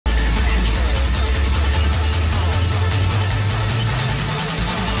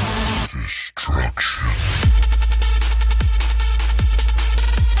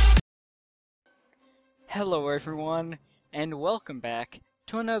Hello everyone, and welcome back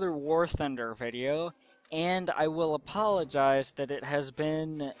to another War Thunder video, and I will apologize that it has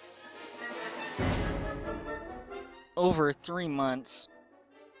been over 3 months.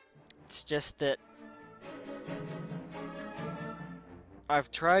 It's just that I've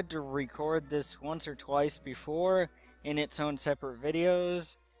tried to record this once or twice before in its own separate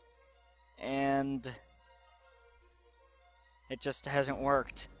videos, and it just hasn't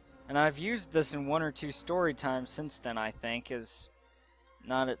worked. And I've used this in 1 or 2 story times since then, I think, as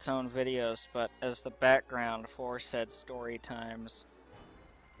not its own videos, but as the background for said story times.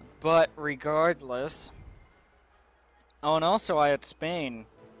 But regardless... Oh, and also I had Spain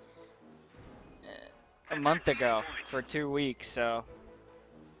a month ago for 2 weeks, so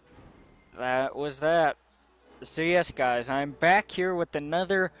that was that. So yes, guys, I'm back here with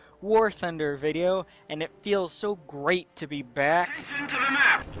another War Thunder video, and it feels so great to be back. Attention to the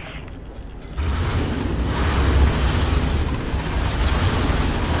map.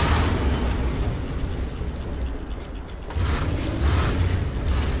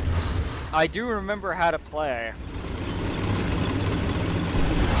 I do remember how to play.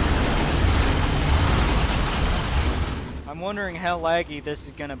 I'm wondering how laggy this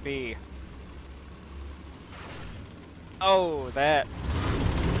is gonna be. Oh, that.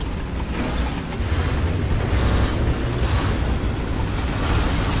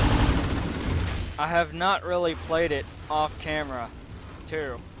 I have not really played it off camera,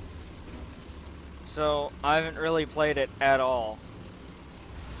 too. So, I haven't really played it at all.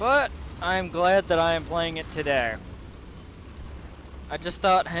 But, I'm glad that I am playing it today. I just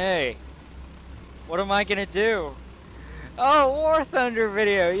thought, hey, what am I gonna do? Oh, War Thunder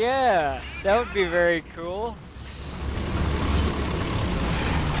video, yeah! That would be very cool.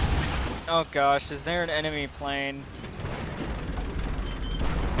 Oh gosh, is there an enemy plane?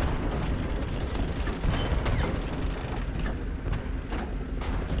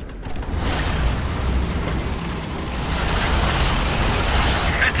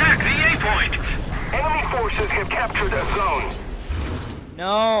 Attack the A point! Enemy forces have captured a zone.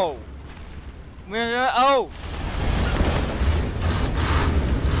 No! Oh!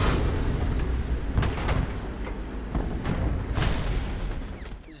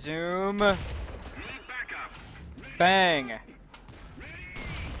 Zoom. Bang.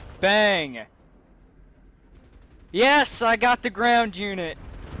 Bang. Yes, I got the ground unit.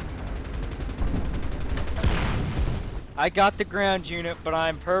 I got the ground unit, but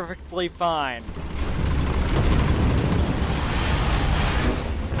I'm perfectly fine.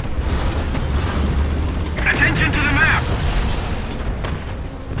 Attention to the map.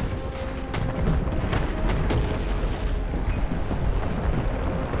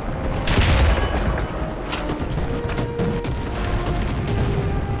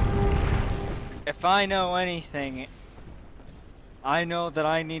 If I know anything, I know that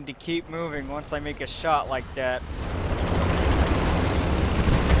I need to keep moving once I make a shot like that.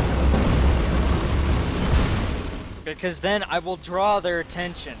 Because then I will draw their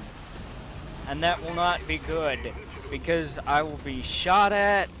attention. And that will not be good. Because I will be shot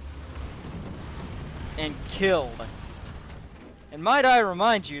at and killed. And might I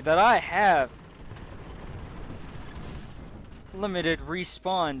remind you that I have limited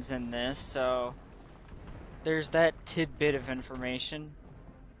respawns in this, so there's that tidbit of information.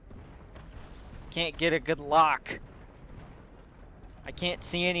 Can't get a good lock. I can't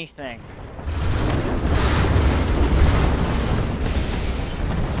see anything.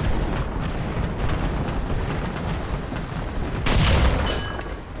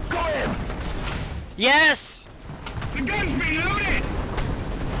 Go in. Yes! The gun's been loaded.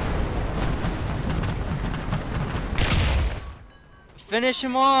 Finish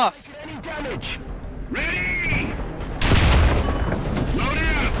him off! Any damage? Ready! Load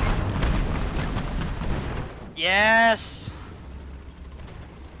it up! Yes!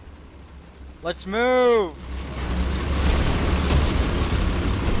 Let's move!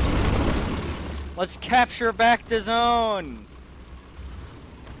 Let's capture back the zone!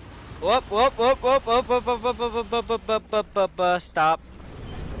 Whoop, whoop, whoop, whoop, whoop, whoop, whoop, whoop, whoop, whoop, whoop, whoop, whoop, whoop, stop.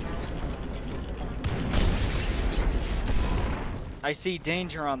 I see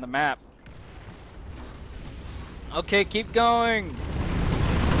danger on the map. Okay, keep going.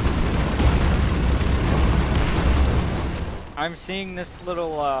 I'm seeing this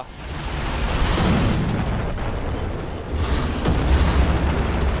little,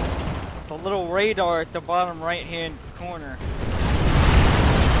 the little radar at the bottom right-hand corner.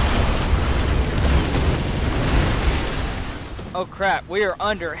 Oh crap, we are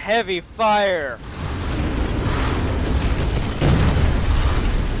under heavy fire.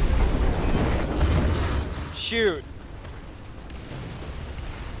 shoot.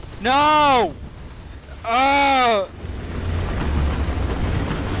 No! Oh!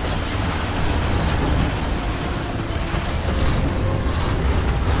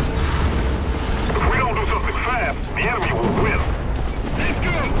 If we don't do something fast, the enemy will win. Let's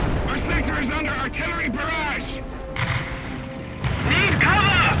go! Our sector is under artillery barrage! Need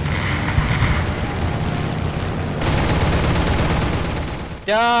cover!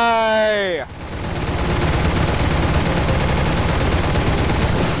 Die!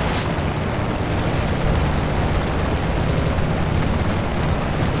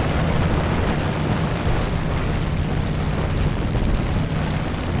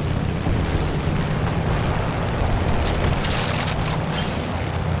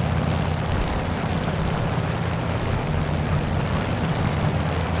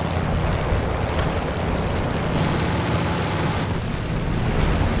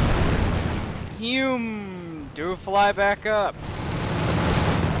 Do fly back up.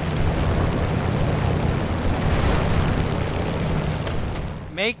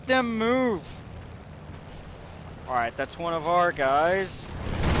 Make them move. Alright, that's one of our guys.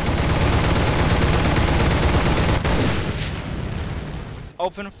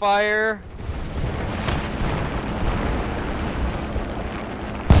 Open fire.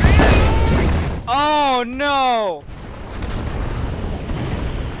 Oh no!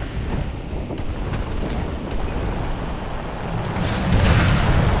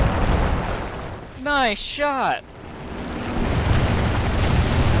 Nice shot!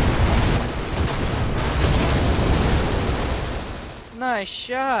 Nice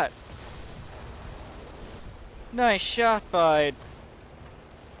shot! Nice shot by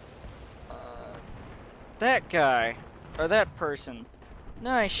that guy, or that person.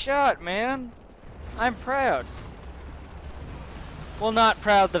 Nice shot, man! I'm proud. Well, not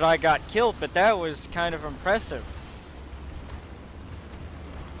proud that I got killed, but that was kind of impressive.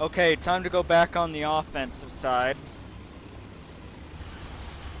 Okay, time to go back on the offensive side.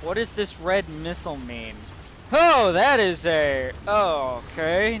 What does this red missile mean? Oh, that is a... Oh,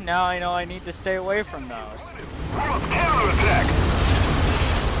 okay. Now I know I need to stay away from those. Counterattack!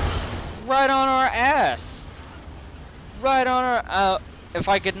 Right on our ass! Right on our... if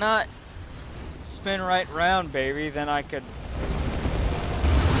I could not spin right round, baby, then I could...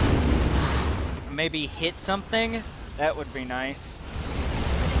 maybe hit something? That would be nice.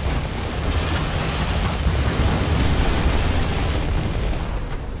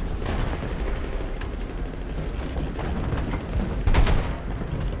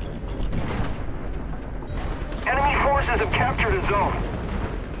 Enemy forces have captured a zone.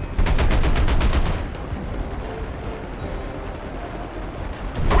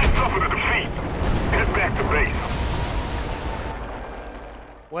 We suffered a defeat. Head back to base.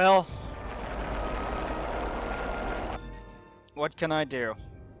 Well, what can I do?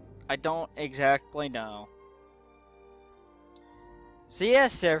 I don't exactly know. So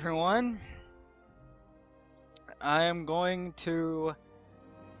yes, everyone, I am going to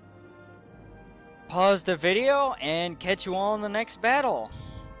pause the video and catch you all in the next battle.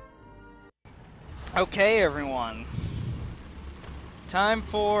 Okay, everyone. Time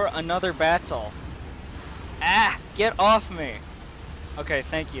for another battle. Ah! Get off me! Okay,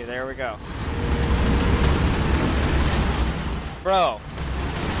 thank you. There we go. Bro.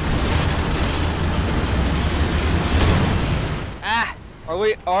 Ah! Are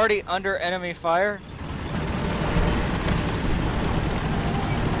we already under enemy fire?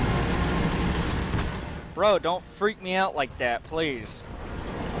 Bro, don't freak me out like that, please.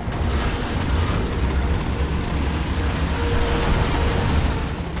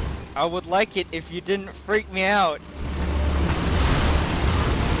 I would like it if you didn't freak me out.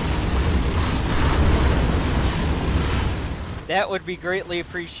 That would be greatly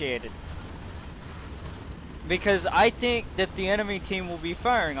appreciated. Because I think that the enemy team will be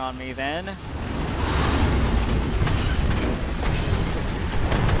firing on me then.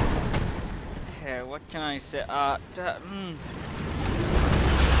 Okay, what can I say?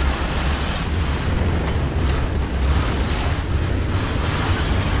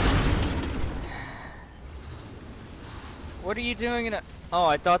 What are you doing in a... Oh,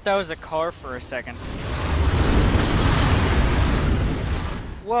 I thought that was a car for a second.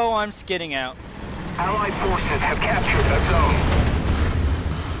 Whoa, I'm skidding out. Allied forces have captured a zone.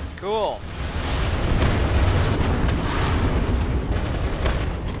 Cool.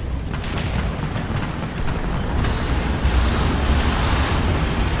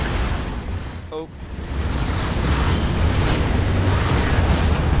 Oh.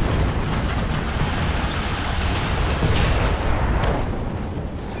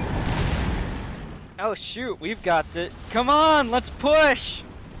 Oh shoot, we've got to. Come on, let's push!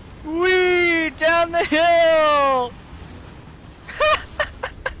 Whee! Down the hill!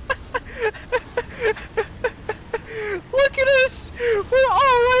 Look at us! We're all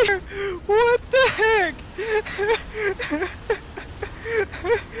right here! What the heck?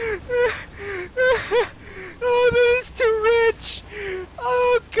 Oh, this is too rich!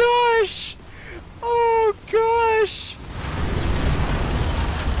 Oh gosh! Oh gosh!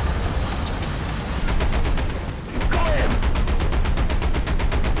 Got him!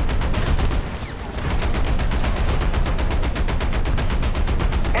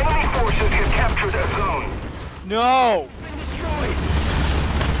 Enemy forces have captured a zone. No! Been destroyed.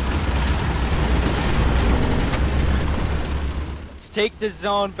 Let's take the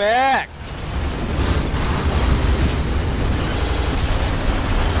zone back!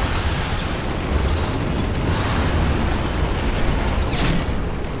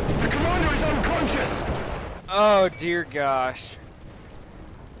 The commander is unconscious. Oh dear gosh.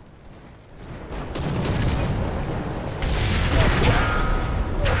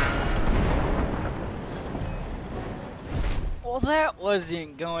 Well, that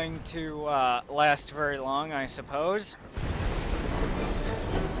wasn't going to last very long, I suppose.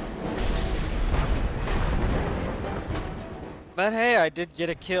 But hey, I did get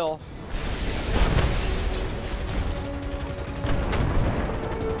a kill.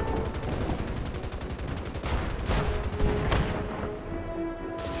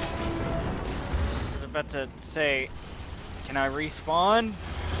 I was about to say, can I respawn?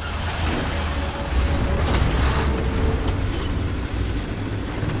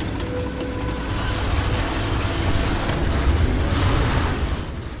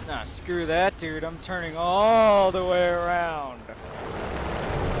 Nah, screw that, dude. I'm turning all the way around.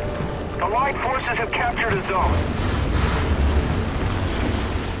 Allied forces have captured a zone.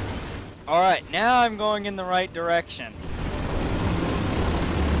 Alright, now I'm going in the right direction.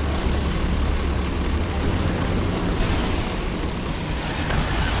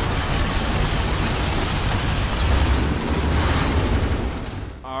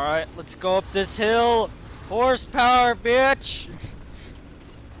 Alright, let's go up this hill. Horsepower, bitch!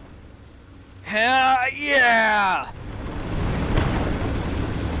 Hell yeah!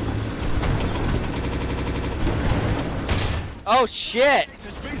 Oh shit!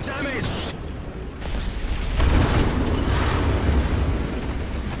 There's been damage.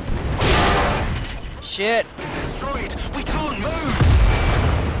 Shit! Destroyed. We can't move.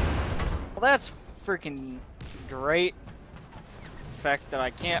 Well, that's freaking great. The fact that I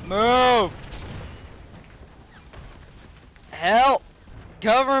can't move! Help!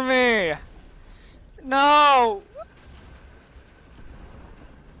 Cover me! No!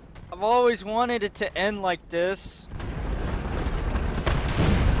 I've always wanted it to end like this.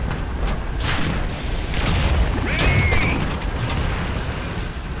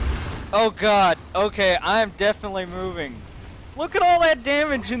 Oh god, okay, I'm definitely moving. Look at all that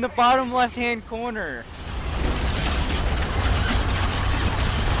damage in the bottom left-hand corner.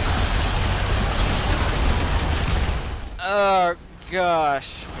 Oh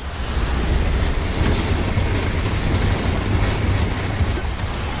gosh.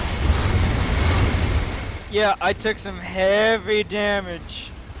 Yeah, I took some heavy damage.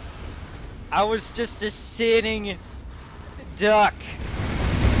 I was just a sitting duck.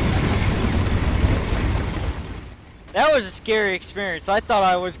 That was a scary experience. I thought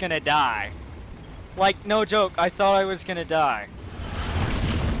I was gonna die. Like, no joke, I thought I was gonna die.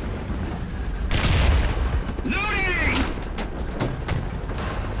 Loading!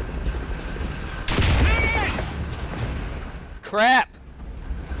 Loading! Crap!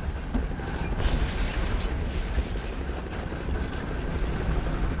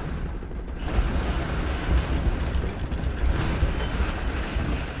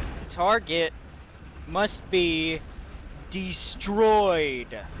 Target must be destroyed.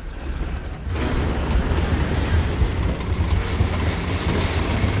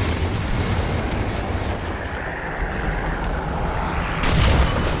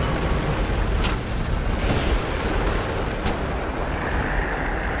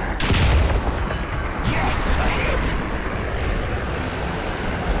 Yes, a hit.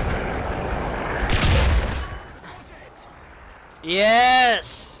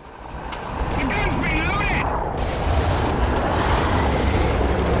 Yes! The gun's been loaded!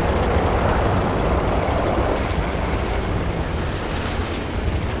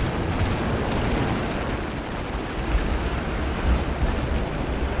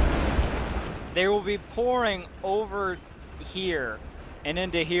 They will be pouring over here and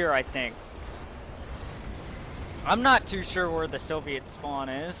into here, I think. I'm not too sure where the Soviet spawn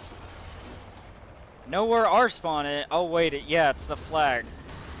is. Know where our spawn is? Oh wait, yeah, it's the flag.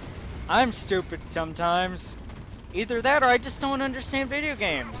 I'm stupid sometimes. Either that or I just don't understand video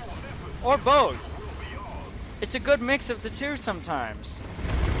games. Or both. It's a good mix of the two sometimes.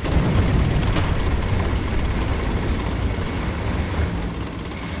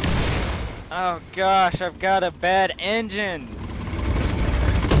 Oh gosh, I've got a bad engine.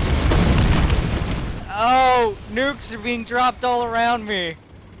 Oh, nukes are being dropped all around me.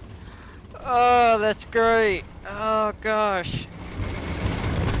 Oh, that's great. Oh gosh.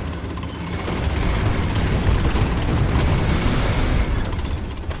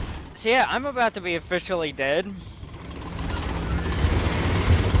 So yeah, I'm about to be officially dead.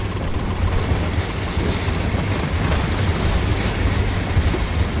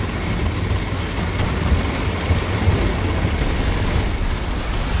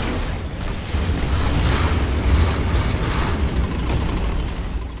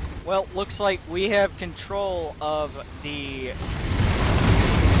 Well, looks like we have control of the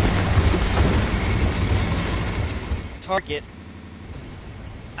target.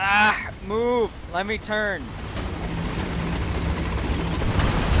 Ah, move! Let me turn.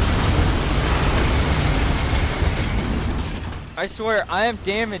 I swear, I am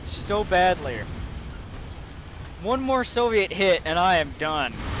damaged so badly. One more Soviet hit and I am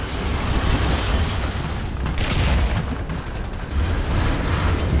done.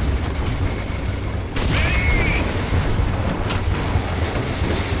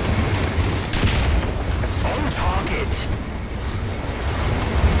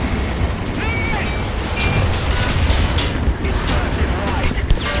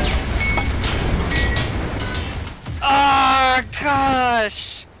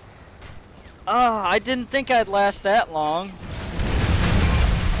 Gosh! Oh, I didn't think I'd last that long.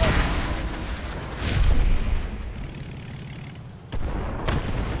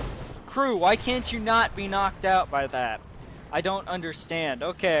 Crew, why can't you not be knocked out by that? I don't understand.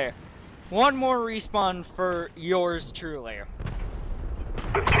 Okay. One more respawn for yours truly.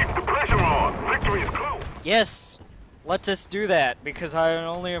 Let's keep the pressure on. Victory is close. Yes! Let us do that, because I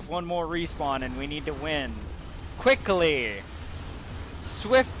only have one more respawn and we need to win. Quickly!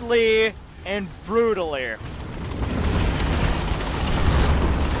 Swiftly and brutally.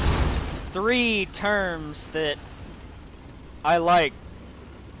 3 terms that I like.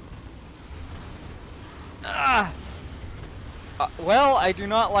 Well, I do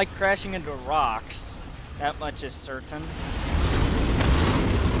not like crashing into rocks. That much is certain.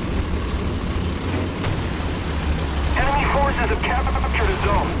 Enemy forces have captured a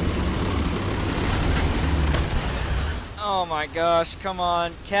zone. Oh my gosh, come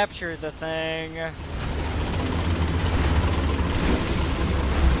on, capture the thing.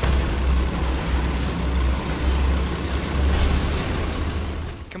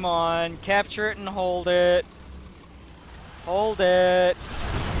 Come on, capture it and hold it. Hold it.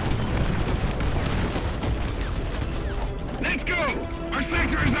 Let's go! Our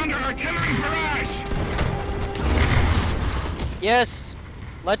sector is under artillery barrage! Yes,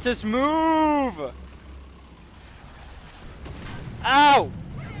 let us move. Ow!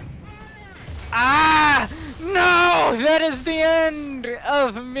 Ah! No! That is the end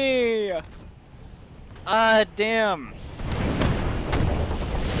of me! Ah, damn.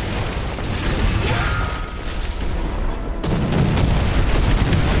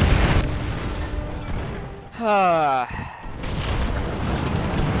 Ah.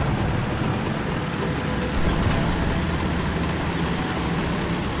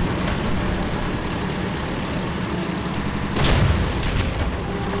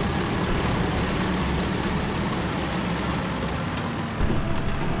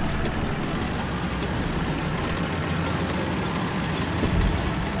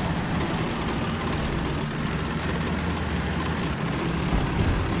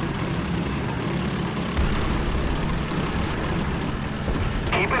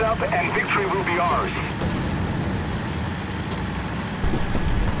 Keep it up and victory will be ours.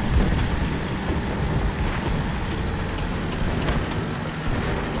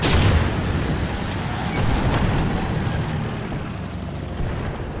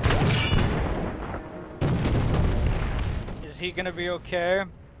 Is he gonna be okay?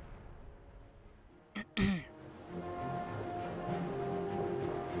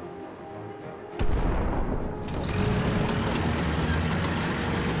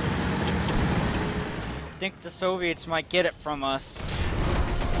 I think the Soviets might get it from us.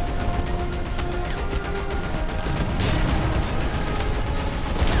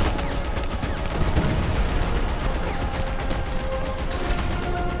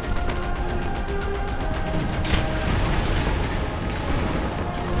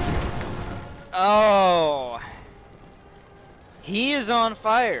 Oh, is on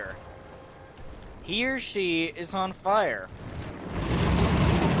fire. He or she is on fire.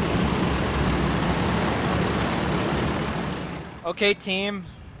 Okay, team.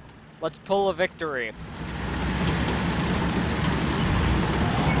 Let's pull a victory.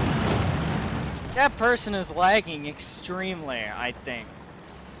 That person is lagging extremely, I think.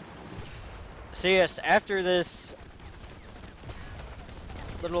 So yes, after this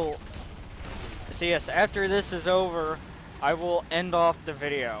after this is over, I will end off the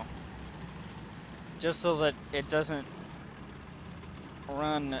video. Just so that it doesn't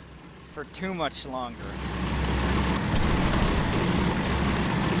run for too much longer.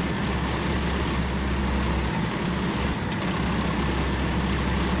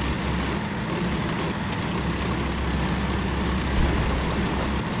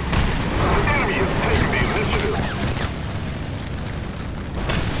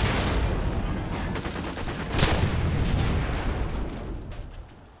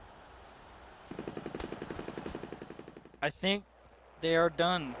 I think they are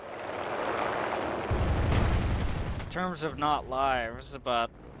done. In terms of not lives, but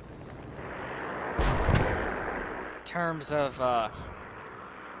in terms of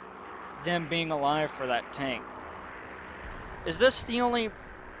them being alive for that tank. Is this the only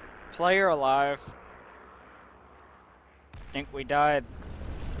player alive? I think we died.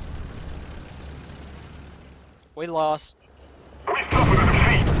 We lost. We suffered a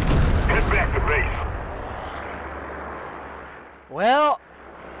defeat. Head back to base. Well,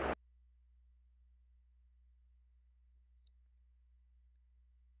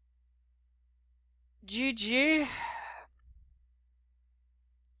 GG.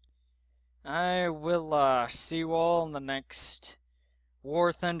 I will see you all in the next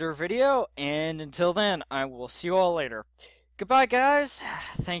War Thunder video, and until then, I will see you all later. Goodbye, guys.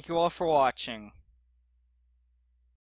 Thank you all for watching.